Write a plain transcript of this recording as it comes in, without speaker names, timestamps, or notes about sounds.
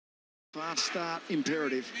Fast start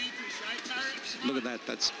imperative. Look at that.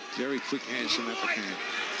 That's very quick hands from Afacan.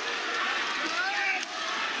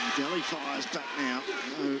 Dalli fires back now.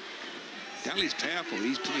 No. Dalli's powerful.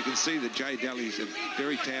 You can see that Jay Dalli's a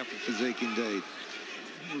very powerful physique indeed.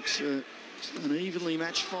 Looks an evenly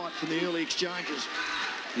matched fight from the early exchanges.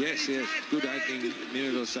 Yes, yes. Good opening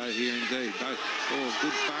minute or so here indeed. Both,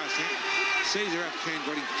 good fast hand. Cesur Afacan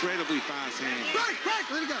got incredibly fast hands.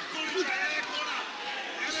 Break, let it go.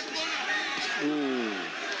 Ooh.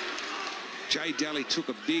 Jay Dalli took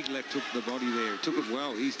a big left hook to the body there. Took it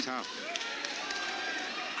well. He's tough.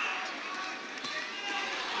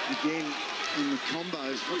 Again, in the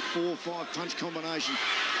combos, 4 or 5 punch combination.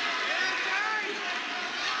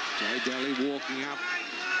 Jay Dalli walking up,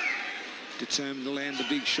 determined to land the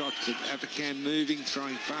big shots, but Afacan moving,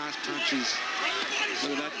 throwing fast punches.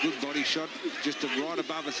 Look at that good body shot, just right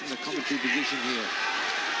above us in the commentary position here.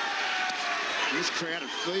 This crowd at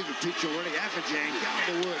fever pitch already. Afacan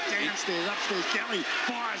going to work downstairs, upstairs. Dalli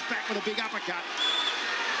fires back with a big uppercut.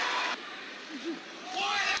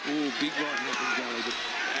 Oh, big right hand from Dalli, but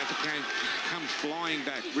Afacan comes flying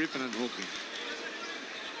back, ripping and hooking.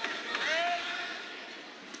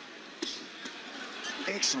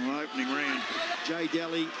 Excellent opening round. Jay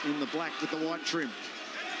Dalli in the black with the white trim.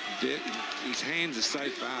 His hands are so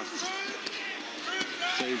fast.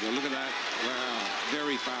 Cesur, look at that. Wow,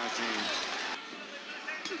 very fast hands.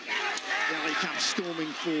 Dalli comes storming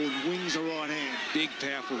forward, wings a right hand. Big,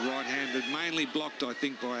 powerful right hand, but mainly blocked, I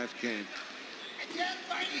think, by Afacan.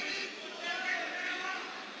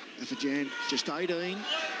 Afacan, just 18.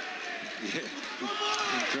 Yeah,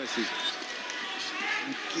 impressive.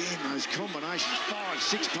 Again, those combinations, 5,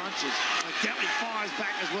 6 punches. Dalli fires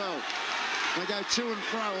back as well. They go to and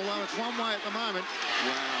fro, although it's one way at the moment.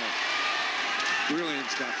 Wow. Brilliant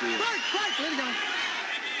stuff here. Break, let it go.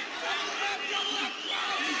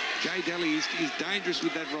 Jay Dalli is dangerous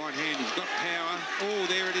with that right hand. He's got power. Oh,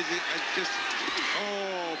 there it is.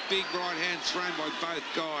 Big right hand thrown by both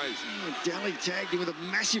guys. Oh, Dalli tagged him with a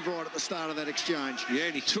massive right at the start of that exchange.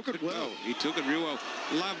 Yeah, and he took it well. He took it real well.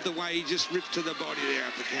 Loved the way he just ripped to the body there,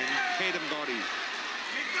 Afacan. Head and body.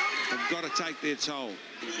 They've got to take their toll.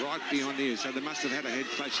 Right behind here. So they must have had a head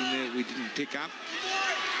clash in there we didn't pick up.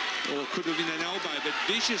 Or it could have been an elbow. But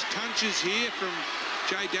vicious punches here from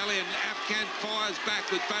Jay Dalli, and Afacan fires back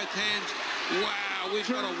with both hands. Wow, we've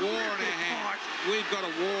got a war on our hands. We've got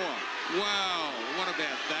a war. Wow, what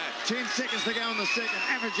about that? 10 seconds to go in the second.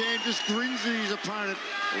 Afacan just grins at his opponent.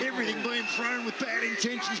 Everything being thrown with bad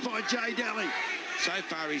intentions by Jay Dalli. So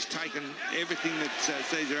far, he's taken everything that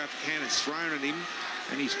Cesur Afacan has thrown at him,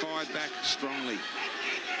 and he's fired back strongly.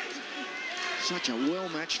 Such a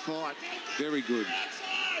well-matched fight. Very good.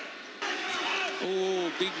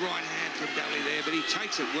 Oh, big right hand from Dalli there, but he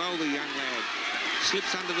takes it well, the young lad.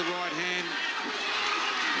 Slips under the right hand.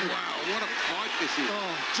 Wow, what a fight this is.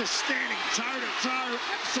 Oh, just standing toe-to-toe,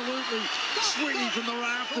 absolutely swinging from the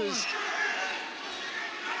rafters.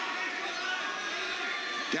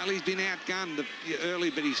 Dalli's been outgunned early,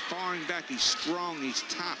 but he's firing back. He's strong, he's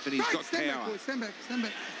tough, and he's got power. Stand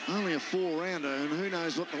back. Only a 4-rounder, and who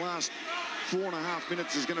knows what the last 4.5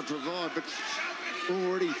 minutes is going to provide, but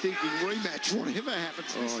already thinking rematch, whatever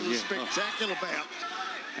happens. This is a spectacular bout.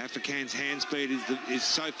 Afacan's hand speed is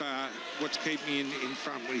so far what's keeping me in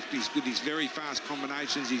front. He's good. He's very fast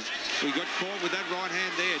combinations. We got caught with that right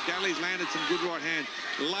hand there. Dalli's landed some good right hand.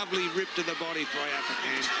 Lovely rip to the body by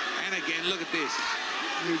Afacan. And again, look at this.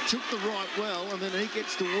 He took the right well, and then he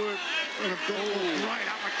gets to work and a great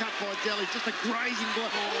uppercut by Dalli. Just a grazing blow.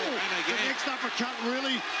 And again, the next uppercut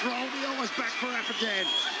really rolled the eyes back for Afacan.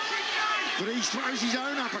 But he throws his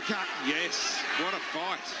own uppercut. Yes, what a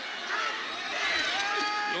fight.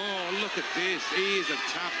 Oh, look at this. He is a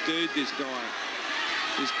tough dude, this guy.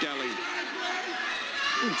 This Dalli.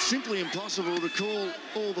 It's simply impossible to call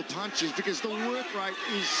all the punches because the work rate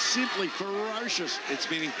is simply ferocious. It's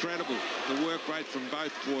been incredible. The work rate from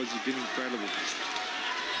both boys has been incredible.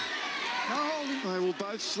 They will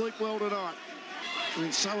both sleep well tonight. I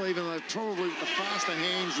mean, so even though probably with the faster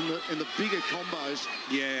hands and the bigger combos.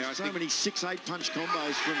 Yeah, I think many 6-8 punch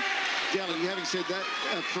combos from Dalli. Having said that,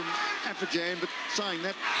 from Afacan, but saying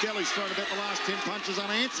that, Dalli's thrown about the last 10 punches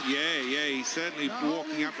unanswered. Yeah, he's certainly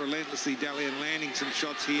walking up relentlessly, Dalli, and landing some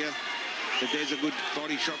shots here. But there's a good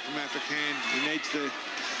body shot from Afacan. He needs to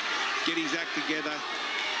get his act together.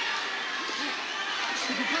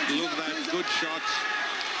 Look at that, good shots.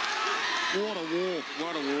 What a war.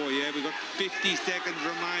 What a war, yeah. We've got 50 seconds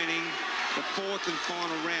remaining. The 4th and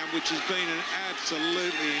final round, which has been an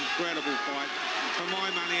absolutely incredible fight. For my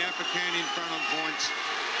money, Afacan in front on points.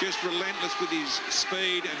 Just relentless with his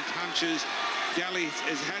speed and punches. Dalli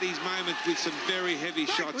has had his moments with some very heavy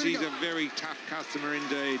shots. He's a very tough customer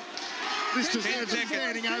indeed. This deserves a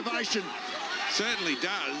standing ovation. Certainly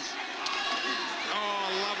does. Oh,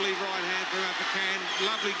 lovely right hand from Afacan.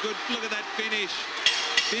 Lovely, good. Look at that finish.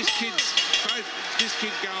 This kid's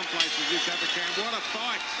going places, this Afacan. What a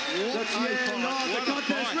fight. That's the end of the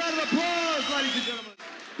contest. Round of applause, ladies and gentlemen.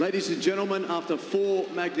 Ladies and gentlemen, after 4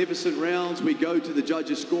 magnificent rounds, we go to the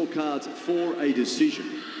judges' scorecards for a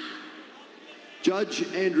decision. Judge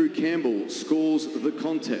Andrew Campbell scores the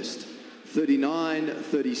contest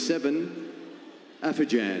 39-37,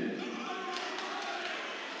 Afacan.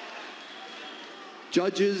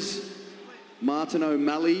 Judges Martin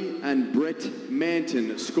O'Malley and Brett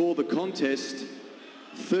Manton score the contest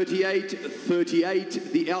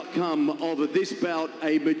 38-38, the outcome of this bout,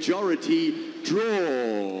 a majority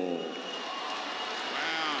draw.